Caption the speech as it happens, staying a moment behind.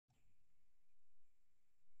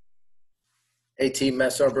Hey team,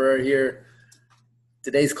 Matt Sarber here.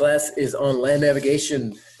 Today's class is on land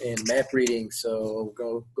navigation and map reading. So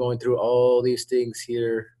going through all these things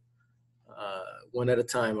here one at a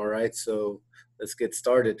time, all right? So let's get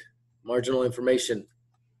started. Marginal information.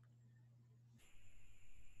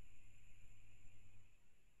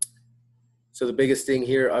 So the biggest thing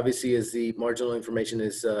here obviously is the marginal information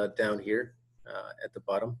is down here at the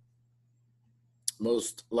bottom.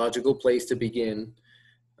 Most logical place to begin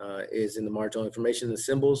is in the marginal information, the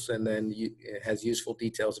symbols, and then it has useful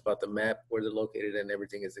details about the map, where they're located, and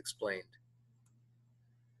everything is explained.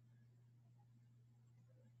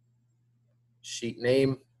 Sheet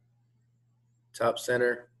name, top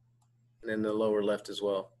center, and then the lower left as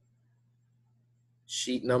well.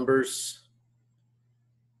 Sheet numbers,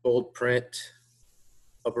 bold print,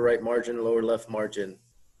 upper right margin, lower left margin.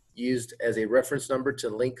 Used as a reference number to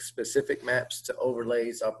link specific maps to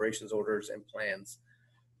overlays, operations orders, and plans.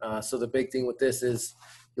 So the big thing with this is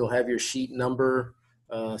you'll have your sheet number,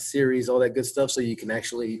 series, all that good stuff, so you can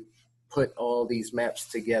actually put all these maps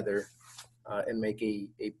together and make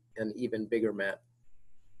an even bigger map.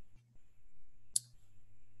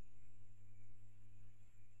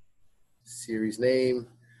 Series name,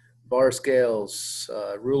 bar scales,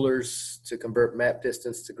 rulers to convert map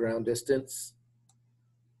distance to ground distance.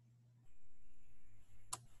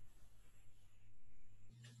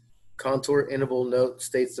 Contour interval note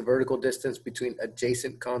states the vertical distance between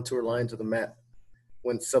adjacent contour lines of the map.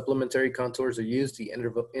 When supplementary contours are used, the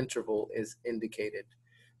interval is indicated.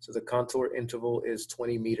 So the contour interval is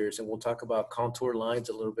 20 meters, and we'll talk about contour lines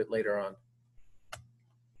a little bit later on.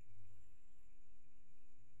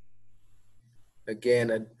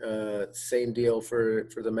 Again, same deal for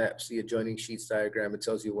the maps, the adjoining sheets diagram. It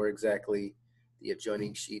tells you where exactly the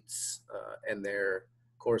adjoining sheets and their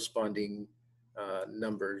corresponding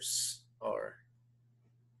numbers are.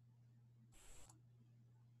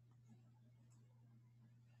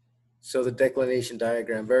 So the declination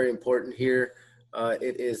diagram, very important here.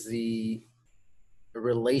 It is the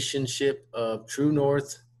relationship of true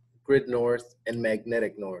north, grid north, and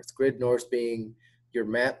magnetic north. Grid north being your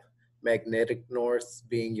map, magnetic north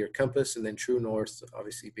being your compass, and then true north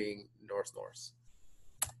obviously being north-north.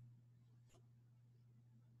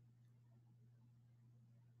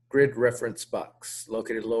 Grid reference box,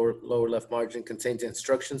 located lower left margin, contains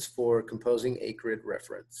instructions for composing a grid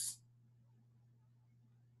reference.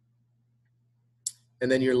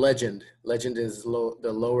 And then your legend. Legend is the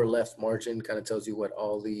lower left margin, kind of tells you what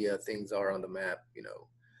all the things are on the map, you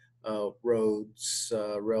know, roads,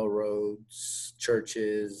 railroads,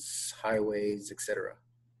 churches, highways, etc.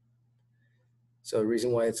 So the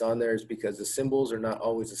reason why it's on there is because the symbols are not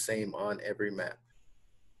always the same on every map.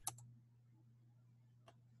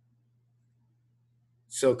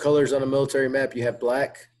 So colors on a military map, you have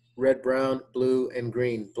black, red, brown, blue, and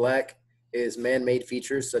green. Black is man-made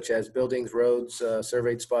features such as buildings, roads,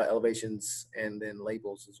 surveyed spot elevations, and then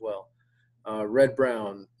labels as well. Red,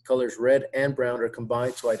 brown, colors red and brown are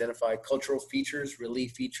combined to identify cultural features,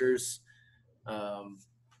 relief features,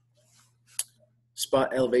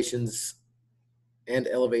 spot elevations, and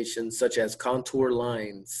elevations such as contour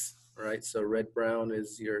lines, right? So red, brown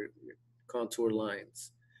is your contour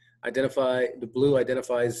lines. The blue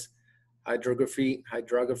identifies hydrography,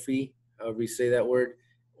 however you say that word,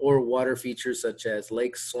 or water features such as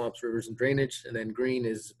lakes, swamps, rivers, and drainage. And then green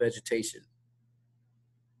is vegetation.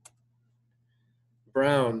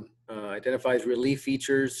 Brown identifies relief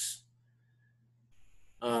features.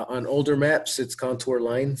 On older maps, it's contour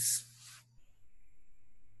lines.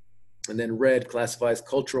 And then red classifies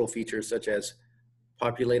cultural features such as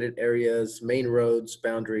populated areas, main roads,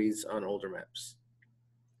 boundaries on older maps.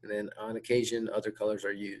 And then on occasion, other colors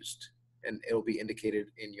are used, and it'll be indicated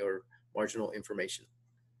in your marginal information.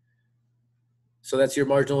 So that's your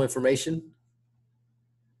marginal information.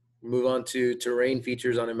 Move on to terrain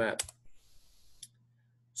features on a map.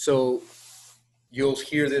 So you'll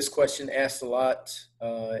hear this question asked a lot,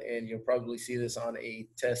 and you'll probably see this on a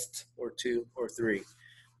test or 2 or 3.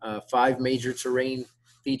 5 major terrain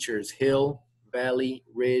features: hill, valley,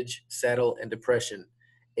 ridge, saddle, and depression.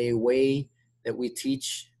 A way that we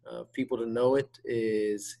teach people to know it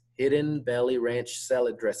is Hidden Valley Ranch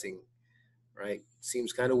salad dressing, right?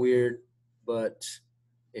 Seems kind of weird, but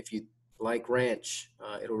if you like ranch,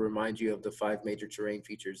 it'll remind you of the 5 major terrain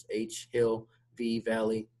features: H, hill; V,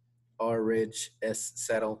 valley; R, ridge; S,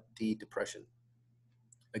 saddle; D, depression.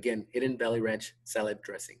 Again, Hidden Valley Ranch salad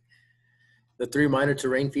dressing. The 3 minor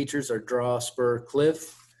terrain features are draw, spur,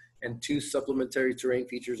 cliff, and 2 supplementary terrain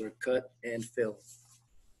features are cut and fill.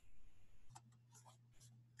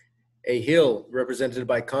 A hill represented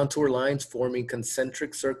by contour lines forming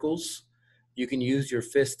concentric circles You can use your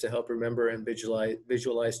fist to help remember and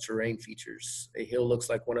visualize terrain features. A hill looks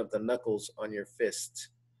like one of the knuckles on your fist.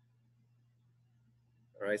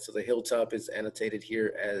 All right, so the hilltop is annotated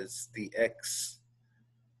here as the X.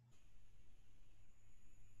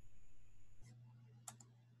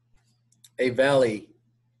 A valley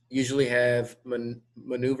usually have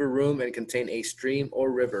maneuver room and contain a stream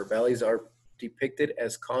or river. Valleys are depicted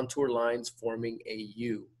as contour lines forming a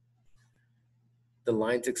U. The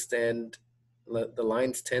lines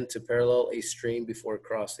tend to parallel a stream before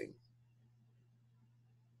crossing.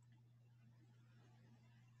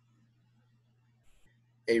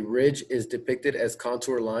 A ridge is depicted as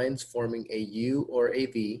contour lines forming a U or a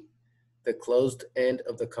V. The closed end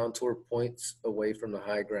of the contour points away from the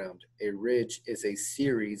high ground. A ridge is a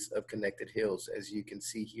series of connected hills, as you can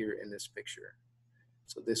see here in this picture.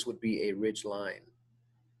 So this would be a ridge line.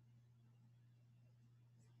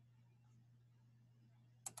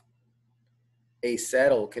 A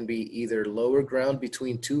saddle can be either lower ground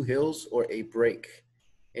between two hills or a break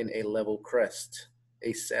in a level crest.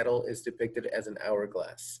 A saddle is depicted as an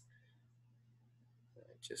hourglass,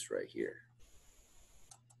 just right here.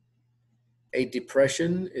 A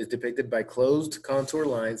depression is depicted by closed contour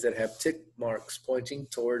lines that have tick marks pointing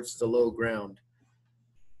towards the low ground.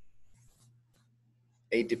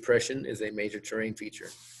 A depression is a major terrain feature.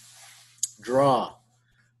 Draw,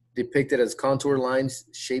 depicted as contour lines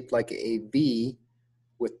shaped like a V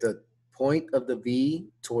with the point of the V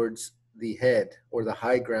towards the head or the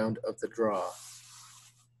high ground of the draw.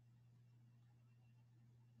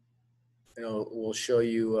 And we'll show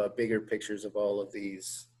you bigger pictures of all of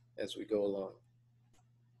these as we go along.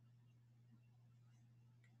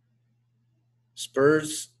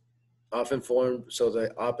 Spurs often form, so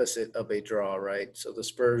the opposite of a draw, right? So the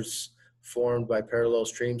spurs formed by parallel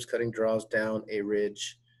streams cutting draws down a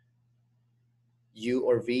ridge. U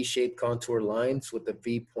or V-shaped contour lines with the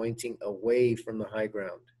V pointing away from the high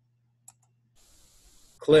ground.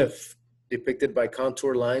 Cliff, depicted by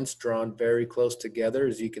contour lines drawn very close together,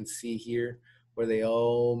 as you can see here, where they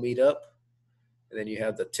all meet up. And then you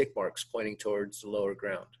have the tick marks pointing towards the lower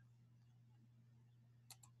ground.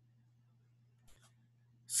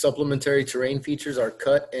 Supplementary terrain features are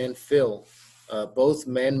cut and fill. Both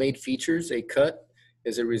man-made features. A cut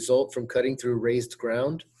is a result from cutting through raised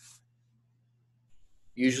ground,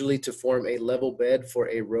 usually to form a level bed for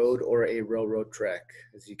a road or a railroad track.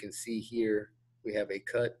 As you can see here, we have a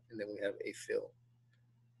cut and then we have a fill.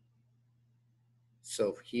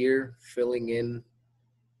 So here, filling in,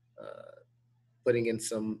 putting in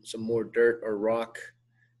some more dirt or rock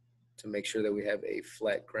to make sure that we have a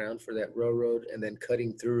flat ground for that railroad, and then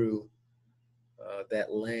cutting through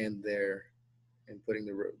that land there and putting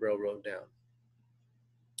the railroad down.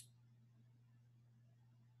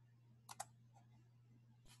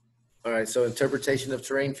 All right, so interpretation of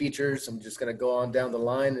terrain features. I'm just going to go on down the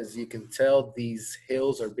line. As you can tell, these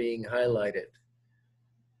hills are being highlighted.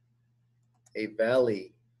 A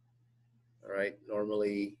valley, all right,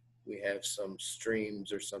 normally we have some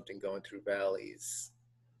streams or something going through valleys.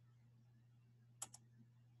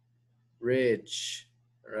 Ridge,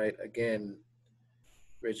 all right, again,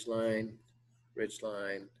 ridge line, ridge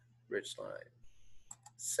line, ridge line.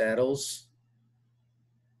 Saddles,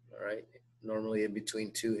 all right, normally in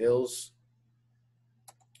between two hills.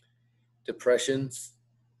 Depressions.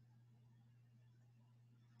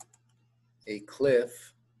 A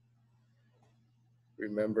cliff.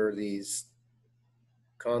 Remember these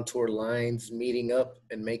contour lines meeting up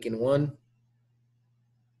and making one.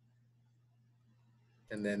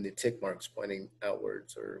 And then the tick marks pointing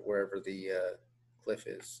outwards or wherever the cliff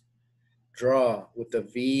is. Draw with the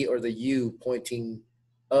V or the U pointing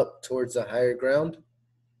up towards the higher ground.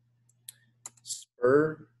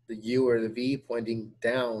 Spur, the U or the V pointing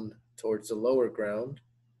down towards the lower ground.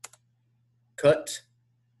 Cut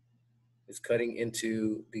is cutting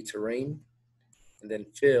into the terrain. And then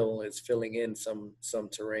fill is filling in some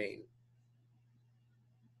terrain.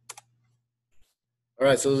 All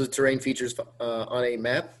right, so those are terrain features on a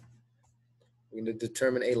map. We're going to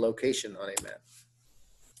determine a location on a map.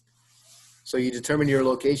 So you determine your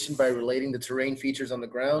location by relating the terrain features on the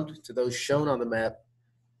ground to those shown on the map,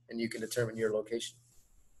 and you can determine your location.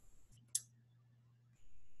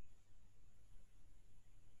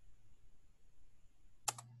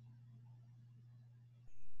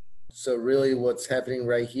 So really what's happening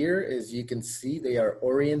right here is you can see they are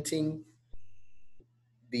orienting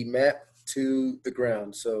the map to the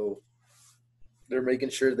ground. So they're making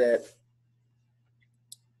sure that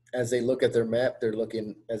as they look at their map,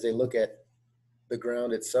 as they look at the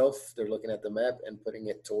ground itself, they're looking at the map and putting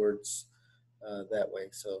it towards that way.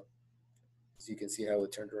 So as you can see how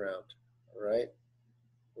it turned around. All right,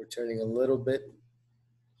 we're turning a little bit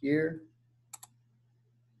here.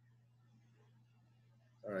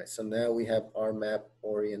 All right, so now we have our map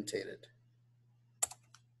orientated.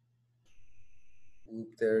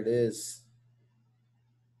 Oop, there it is.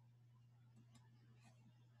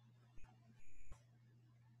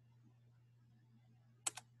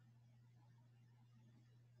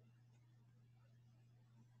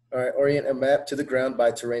 All right, orient a map to the ground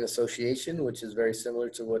by terrain association, which is very similar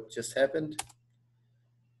to what just happened.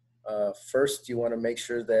 First, you want to make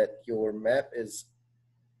sure that your map is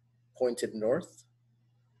pointed north.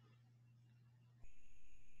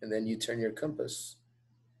 And then you turn your compass.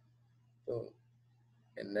 Boom.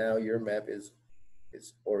 And now your map is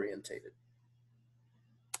orientated.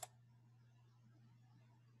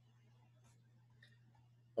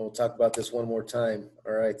 And we'll talk about this one more time.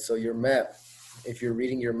 All right, so your map, if you're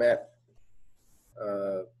reading your map,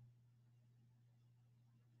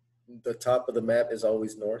 the top of the map is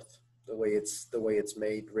always north, the way it's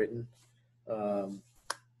made, written. And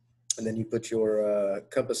then you put your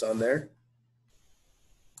compass on there,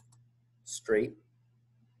 straight.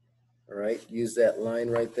 All right, use that line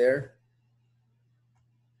right there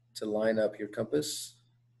to line up your compass.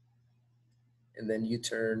 And then you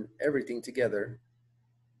turn everything together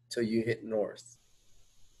till you hit north.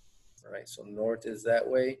 All right, so north is that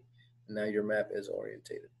way. Now your map is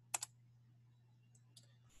orientated.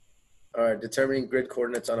 All right, determining grid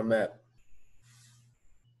coordinates on a map.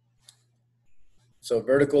 So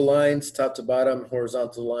vertical lines, top to bottom,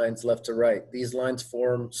 horizontal lines, left to right. These lines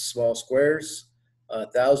form small squares,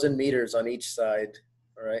 1,000 meters on each side.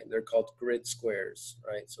 All right, they're called grid squares,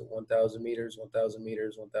 right? So 1,000 meters, 1,000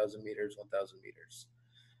 meters, 1,000 meters, 1,000 meters.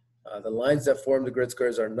 The lines that form the grid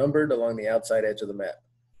squares are numbered along the outside edge of the map.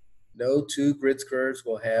 No two grid squares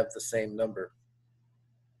will have the same number.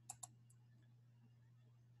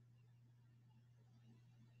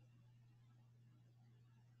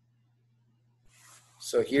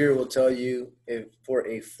 So here we'll tell you if for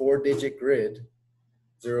a 4-digit grid,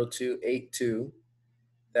 0282,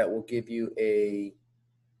 that will give you a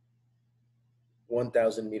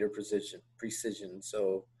 1,000 meter precision.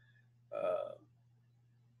 So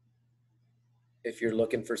if you're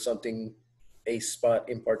looking for something, a spot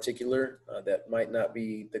in particular, that might not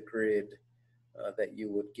be the grid that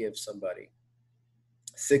you would give somebody.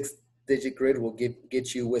 6-digit grid will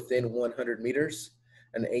get you within 100 meters.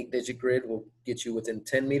 An 8-digit grid will get you within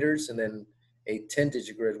 10 meters, and then a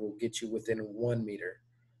 10-digit grid will get you within 1 meter.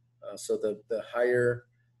 So the higher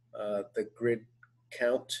the grid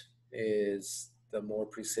count is, the more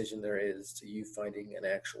precision there is to you finding an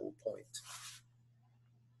actual point.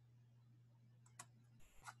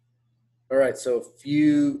 All right, so if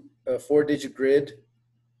you, a 4-digit grid,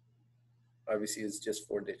 obviously is just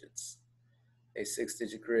 4 digits. A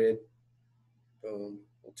 6-digit grid, boom,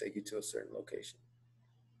 will take you to a certain location.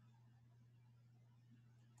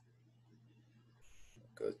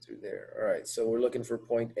 Go through there. All right, so we're looking for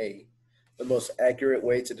point A. The most accurate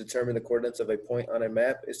way to determine the coordinates of a point on a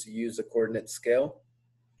map is to use the coordinate scale.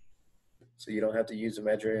 So you don't have to use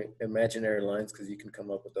imaginary lines because you can come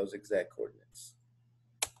up with those exact coordinates.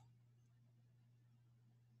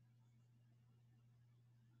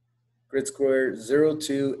 Grid square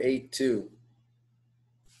 0282.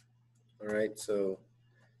 All right, so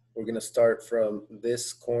we're gonna start from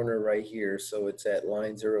this corner right here. So it's at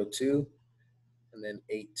line 02 and then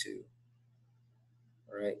 82.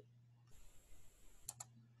 All right.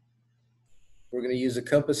 We're gonna use a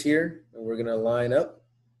compass here and we're gonna line up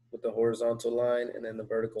with the horizontal line and then the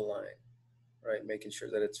vertical line. All right, making sure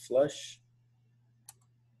that it's flush.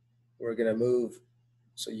 We're gonna move,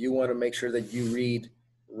 so you wanna make sure that you read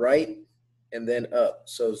right and then up.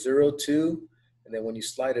 So 02, and then when you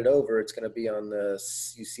slide it over, it's gonna be on the,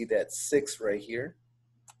 you see that 6 right here,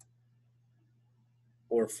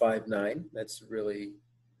 or 59. That's really,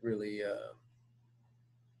 really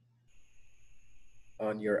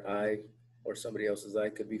on your eye or somebody else's eye.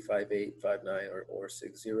 Could be 58, 59, or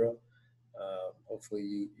 60. Hopefully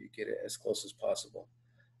you get it as close as possible.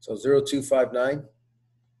 So 0259,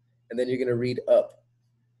 and then you're gonna read up.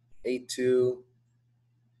 82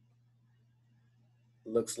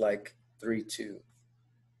 looks like 32.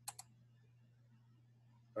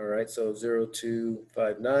 All right, so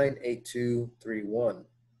 0259, 8231.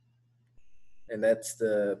 And that's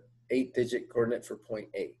the 8-digit coordinate for point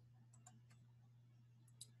A.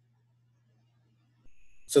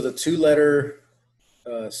 So the 2-letter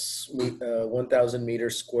 1,000 meter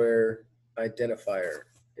square identifier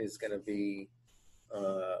is going to be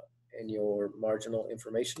in your marginal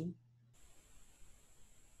information.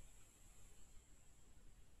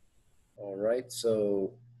 All right,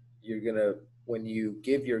 so you're gonna, when you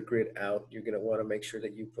give your grid out, you're gonna want to make sure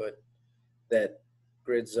that you put that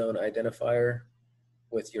grid zone identifier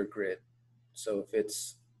with your grid. So if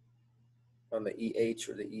it's on the EH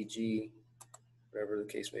or the EG, whatever the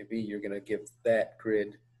case may be, you're gonna give that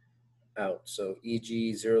grid out. So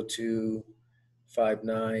EG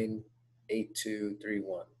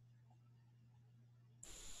 02598231.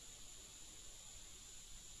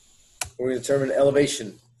 We're going to determine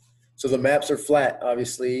elevation. So the maps are flat,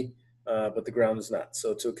 obviously, but the ground is not.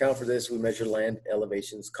 So to account for this, we measure land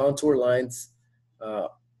elevations. Contour lines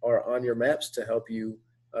are on your maps to help you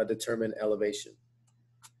determine elevation.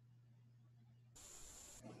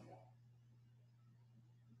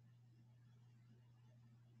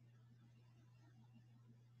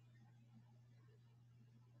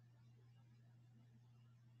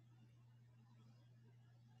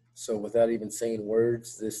 So without even saying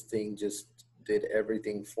words, this thing just did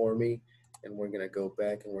everything for me. And we're going to go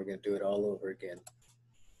back and we're going to do it all over again.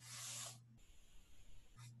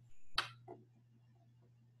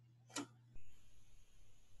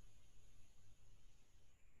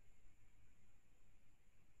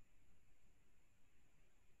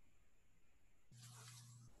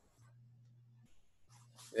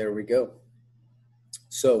 There we go.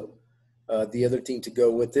 So the other thing to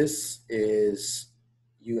go with this is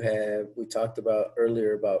we talked about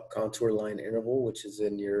earlier about contour line interval, which is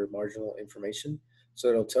in your marginal information. So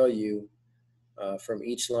it'll tell you from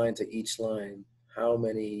each line to each line how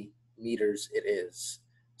many meters it is.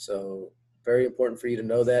 So very important for you to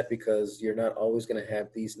know that, because you're not always going to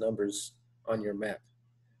have these numbers on your map.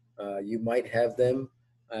 You might have them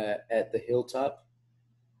at the hilltop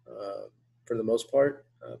for the most part,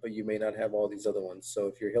 but you may not have all these other ones. So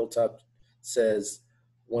if your hilltop says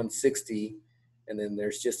 160, and then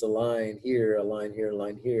there's just a line here, a line here, a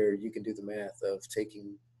line here, you can do the math of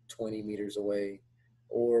taking 20 meters away,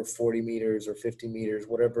 or 40 meters, or 50 meters,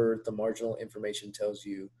 whatever the marginal information tells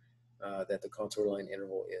you that the contour line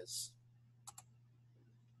interval is.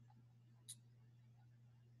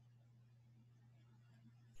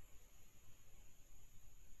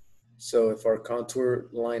 So if our contour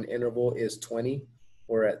line interval is 20,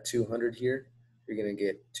 we're at 200 here. You're going to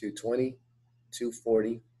get 220,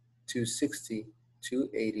 240, 260,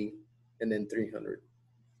 280, and then 300.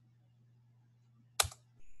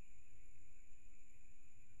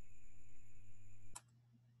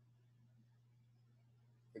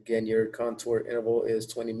 Again, your contour interval is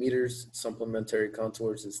 20 meters. Supplementary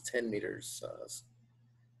contours is 10 meters.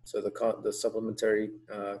 So the supplementary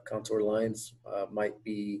contour lines might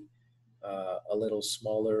be a little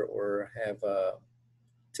smaller or have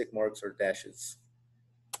tick marks or dashes.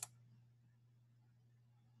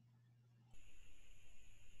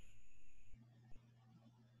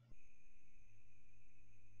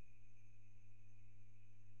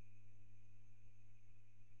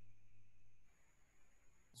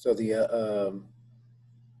 So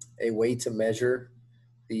a way to measure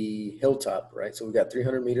the hilltop, right? So we got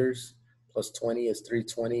 300 meters plus 20 is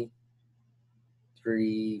 320,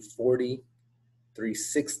 340,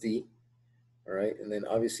 360. All right, and then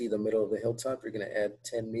obviously the middle of the hilltop, you're going to add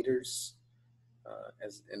 10 meters,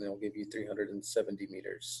 and it'll give you 370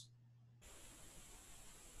 meters.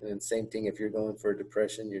 And then same thing, if you're going for a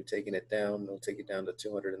depression, you're taking it down, it'll take it down to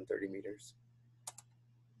 230 meters.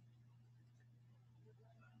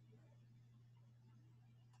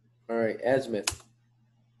 All right, azimuth.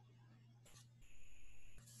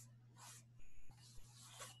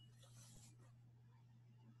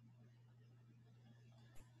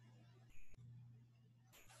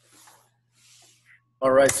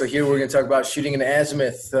 All right, so here we're going to talk about shooting an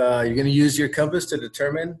azimuth. You're going to use your compass to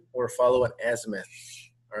determine or follow an azimuth.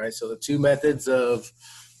 All right, so the two methods of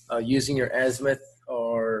using your azimuth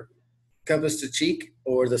are compass to cheek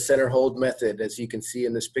or the center hold method. As you can see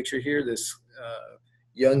in this picture here, this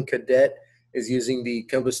young cadet is using the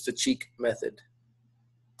compass to cheek method.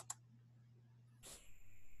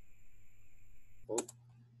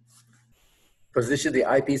 Position the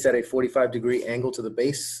eyepiece at a 45-degree angle to the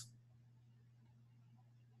base.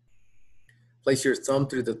 Place your thumb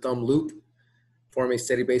through the thumb loop. Form a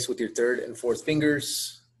steady base with your third and fourth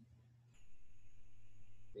fingers.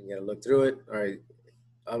 You gotta look through it. All right.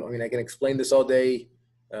 I mean, I can explain this all day,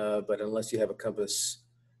 but unless you have a compass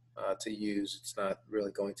to use, it's not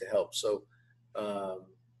really going to help. So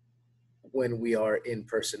when we are in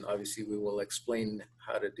person, obviously we will explain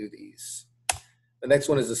how to do these. The next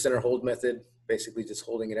one is the center hold method, basically just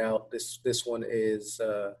holding it out. This one is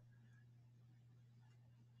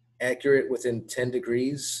accurate within 10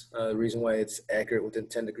 degrees. The reason why it's accurate within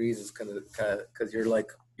 10 degrees is because you're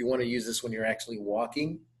like, you want to use this when you're actually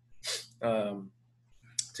walking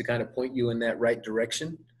to to kind of point you in that right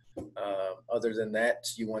direction. Other than that,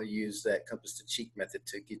 you want to use that compass to cheek method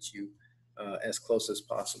to get you as close as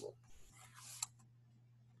possible.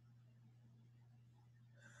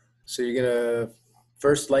 So you're going to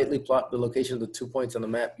first lightly plot the location of the 2 points on the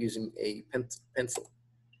map using a pencil.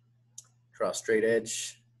 Draw a straight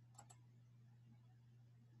edge.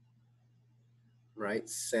 Right,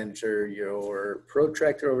 center your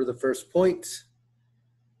protractor over the first point.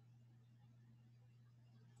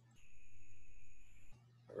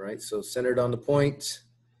 All right, so centered on the point,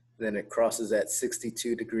 then it crosses at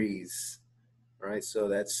 62 degrees. All right, so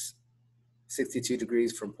that's 62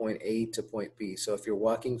 degrees from point A to point B. So if you're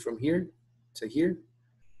walking from here to here,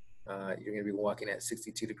 you're gonna be walking at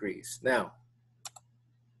 62 degrees. Now,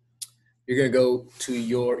 you're gonna go to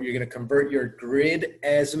you're gonna convert your grid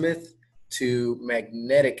azimuth to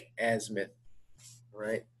magnetic azimuth,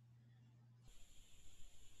 right?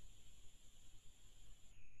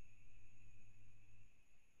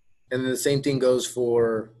 And then the same thing goes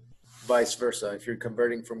for vice versa. If you're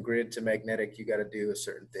converting from grid to magnetic, you got to do a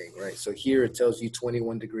certain thing, right? So here it tells you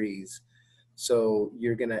 21 degrees. So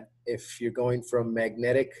you're gonna, if you're going from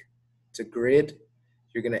magnetic to grid,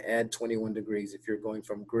 you're gonna add 21 degrees. If you're going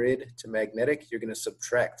from grid to magnetic, you're gonna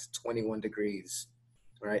subtract 21 degrees,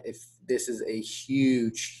 right? If this is a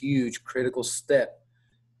huge, huge critical step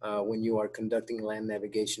when you are conducting land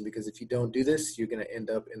navigation, because if you don't do this, you're gonna end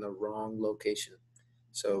up in the wrong location.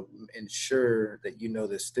 So ensure that you know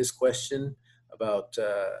this. This question about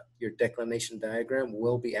your declination diagram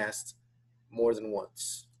will be asked more than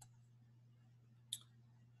once.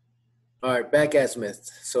 All right, back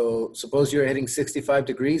azimuth. So suppose you're heading 65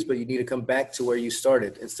 degrees, but you need to come back to where you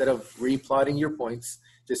started. Instead of replotting your points,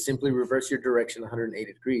 just simply reverse your direction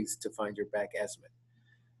 180 degrees to find your back azimuth.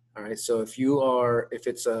 All right, so if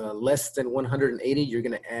it's less than 180, you're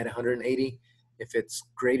gonna add 180. If it's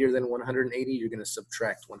greater than 180, you're gonna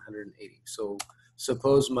subtract 180. So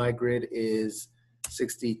suppose my grid is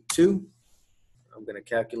 62. I'm gonna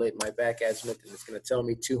calculate my back azimuth and it's gonna tell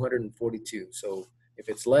me 242. So if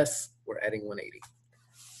it's less, we're adding 180.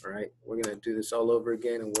 All right, we're gonna do this all over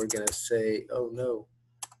again and we're gonna say, oh no.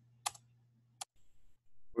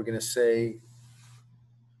 We're gonna say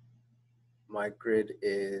my grid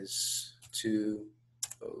is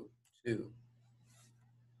 202.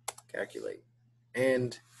 Calculate.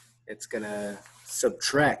 And it's gonna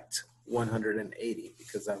subtract 180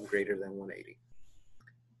 because I'm greater than 180.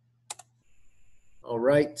 All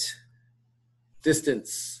right,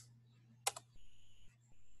 distance.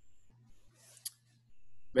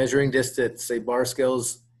 Measuring distance. A bar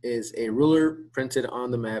scales is a ruler printed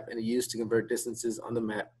on the map and used to convert distances on the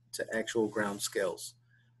map to actual ground scales.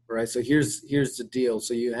 All right, so here's the deal.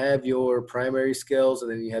 So you have your primary scales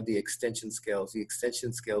and then you have the extension scales. The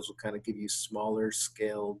extension scales will kind of give you smaller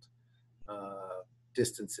scaled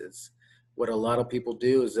distances. What a lot of people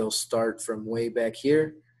do is they'll start from way back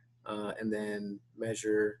here and then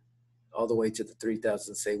measure all the way to the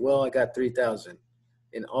 3,000 and say, well, I got 3,000.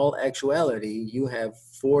 In all actuality, you have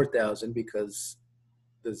 4,000 because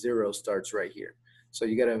the zero starts right here. So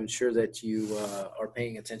you got to ensure that you are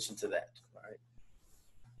paying attention to that. All right.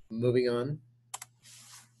 Moving on.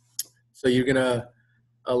 So you're going to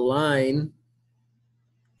align.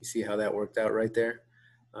 You see how that worked out right there?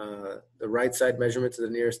 The right side measurement to the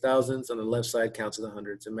nearest thousands, on the left side count to the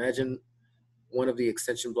hundreds. Imagine one of the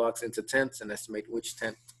extension blocks into tenths and estimate which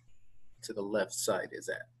tenth to the left side is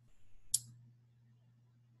at.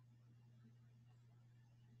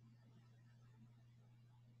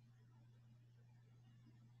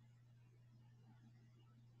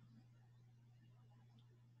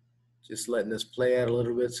 Just letting this play out a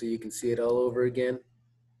little bit so you can see it all over again.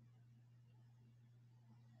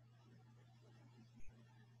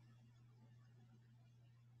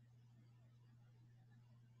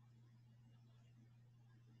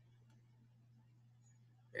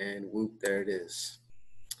 And whoop, there it is.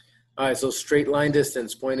 All right, so straight line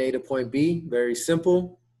distance, point A to point B, very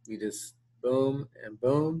simple. You just boom and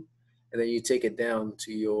boom, and then you take it down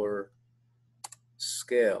to your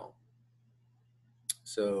scale.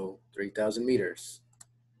 So 3,000 meters.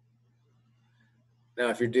 Now,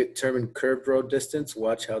 if you determine curved road distance,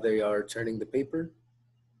 watch how they are turning the paper.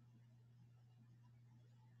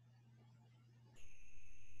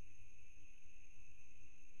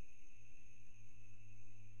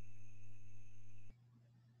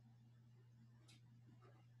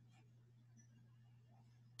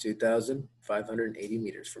 (2,580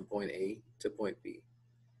 meters from point A to point B.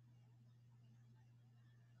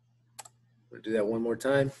 We'll do that one more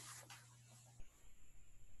time.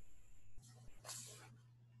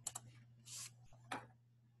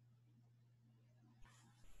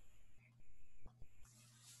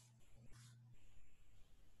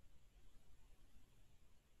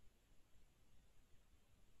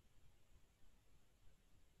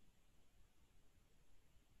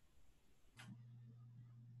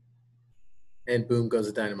 and boom goes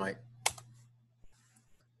the dynamite.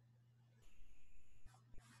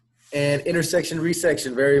 And intersection,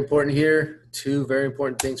 resection, very important here. Two very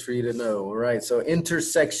important things for you to know. All right, so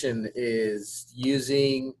intersection is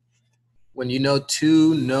using when you know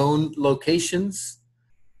two known locations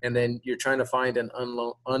and then you're trying to find an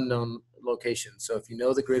unknown location. So if you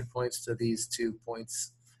know the grid points to these 2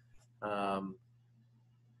 points,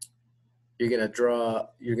 you're gonna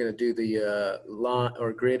do the line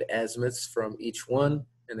or grid azimuths from each one,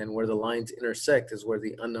 and then where the lines intersect is where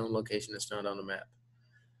the unknown location is found on the map.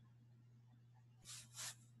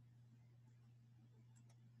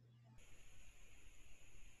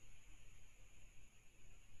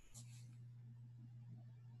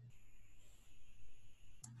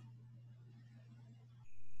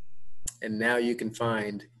 And now you can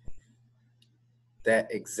find that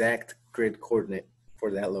exact grid coordinate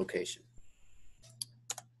for that location.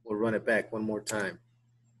 We'll run it back one more time.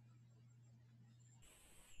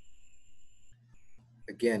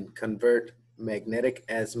 Again, convert magnetic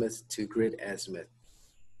azimuth to grid azimuth,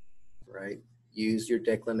 right? Use your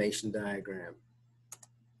declination diagram.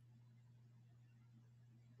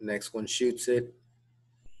 Next one shoots it.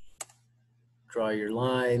 Draw your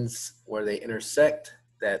lines where they intersect.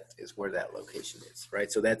 That is where that location is,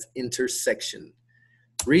 right? So that's intersection.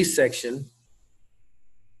 Resection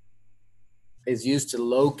is used to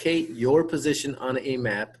locate your position on a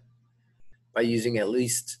map by using at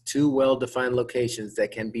least two well-defined locations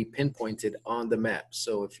that can be pinpointed on the map.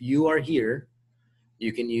 So if you are here,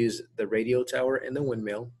 you can use the radio tower and the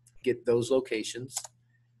windmill, get those locations,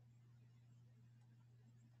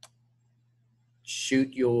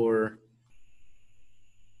 shoot your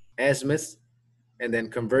azimuth, and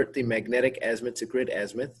then convert the magnetic azimuth to grid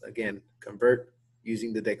azimuth. Again, convert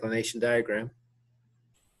using the declination diagram.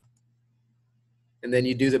 And then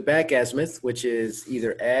you do the back azimuth, which is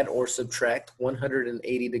either add or subtract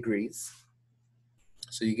 180 degrees.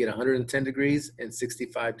 So you get 110 degrees and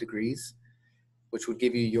 65 degrees, which would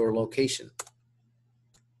give you your location.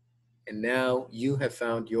 And now you have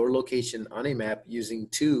found your location on a map using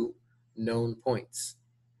two known points.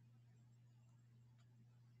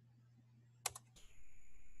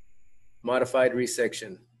 Modified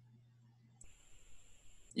resection.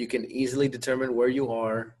 You can easily determine where you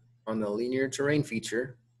are on the linear terrain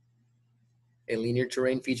feature. A linear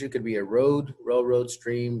terrain feature could be a road, railroad,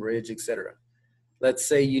 stream, ridge, etc. Let's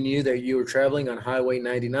say you knew that you were traveling on Highway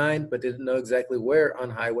 99, but didn't know exactly where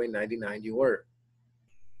on Highway 99 you were.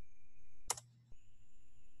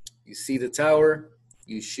 You see the tower,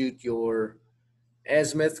 you shoot your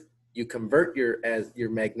azimuth, you convert your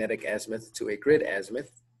magnetic azimuth to a grid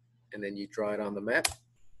azimuth, and then you draw it on the map.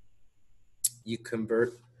 You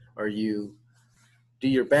convert, or you do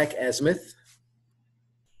your back azimuth.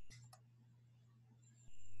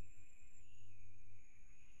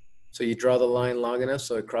 So you draw the line long enough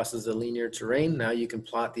so it crosses the linear terrain. Now you can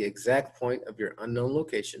plot the exact point of your unknown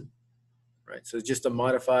location, right? So it's just a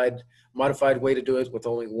modified way to do it with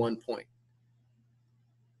only one point.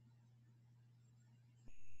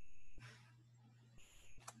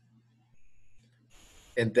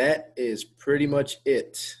 And that is pretty much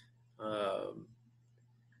it.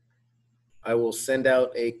 I will send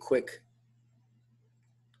out a quick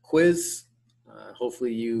quiz.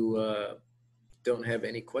 Hopefully you don't have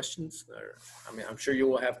any questions. I mean, I'm sure you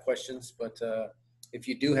will have questions, but if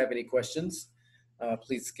you do have any questions,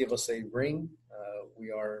 please give us a ring.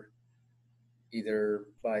 We are either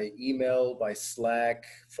by email, by Slack,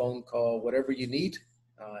 phone call, whatever you need,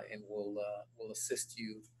 and we'll assist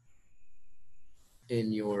you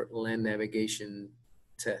in your land navigation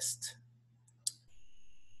test.